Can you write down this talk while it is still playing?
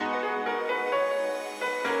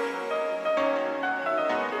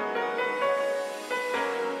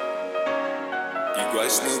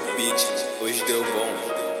Voz no beat, hoje deu bom.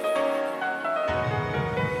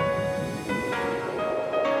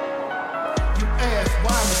 You ask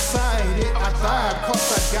why I'm excited, I vibe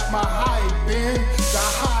cause I got my hype in. The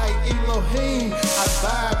high Elohim, I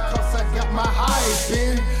vibe cause I got my hype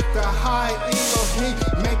in. The high Elohim,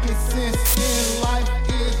 making sense in life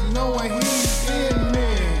is knowing he's in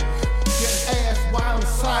me. You ask why I'm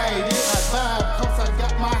excited, I vibe cause I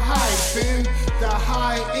got my hype in. The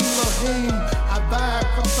high Elohim, I vibe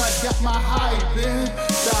cause I got my hype in.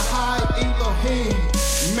 The high Elohim,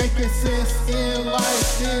 making sense in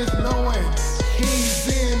life is knowing he's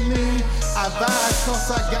in me. I vibe cause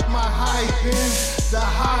I got my hype in. The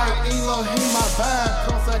high Elohim, I vibe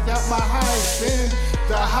cause I got my hype in.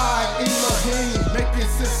 The high Elohim, making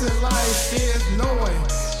sense in life is knowing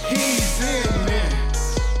he's in me.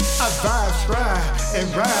 I vibe, strive, and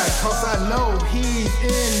ride cause I know he's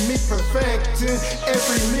in me, perfecting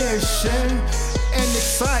every mission and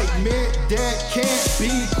excitement that can't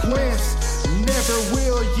be quenched. Never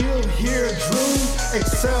will you hear dream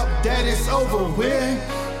except that it's over with.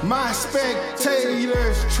 My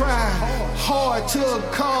spectators try hard to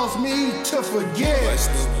cause me to forget.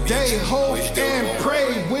 They hope and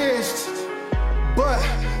pray, wish, but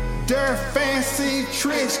their fancy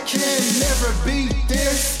tricks can never beat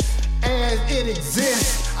this as it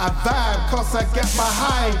exists. I vibe cause I got my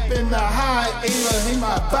hype in the high Elohim.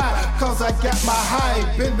 I vibe cause I got my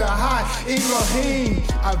hype in the high Elohim.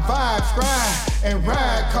 I vibe, strive, and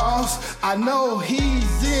ride cause I know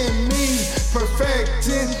he's in me,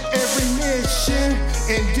 perfecting every mission,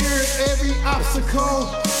 endure every obstacle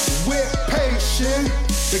with patience,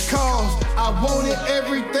 because I wanted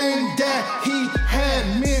everything that he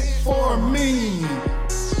had meant for me.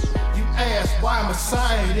 Ask why I'm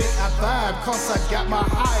excited, I vibe cause I got my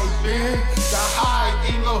hype in. The high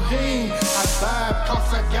Elohim, I vibe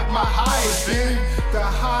cause I got my hype in. The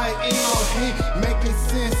high Elohim, making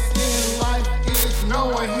sense in life is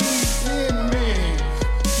knowing he's in me.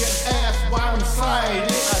 You ask why I'm excited,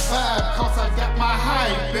 I vibe cause I got my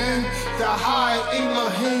hype in. The high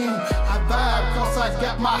Elohim, I vibe cause I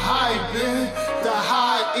got my hype in. The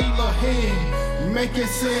high Elohim, making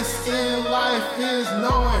sense in life is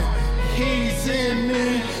knowing he's in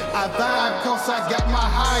me. I vibe cause I got my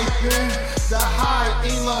hype in. The high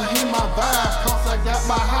Elohim, I vibe cause I got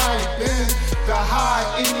my hype in. The high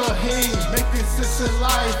Elohim, making sense in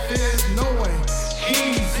life is knowing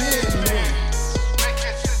he's in me.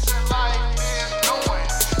 Making sense in life is knowing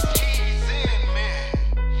he's in me.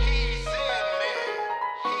 He's in me.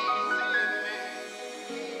 He's in me.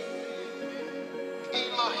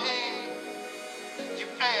 Elohim, you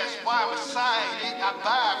ask why I'm excited, I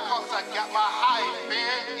vibe cause I got my hype in.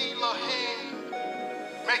 Elohim,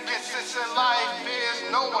 making sense in life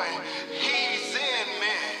is knowing he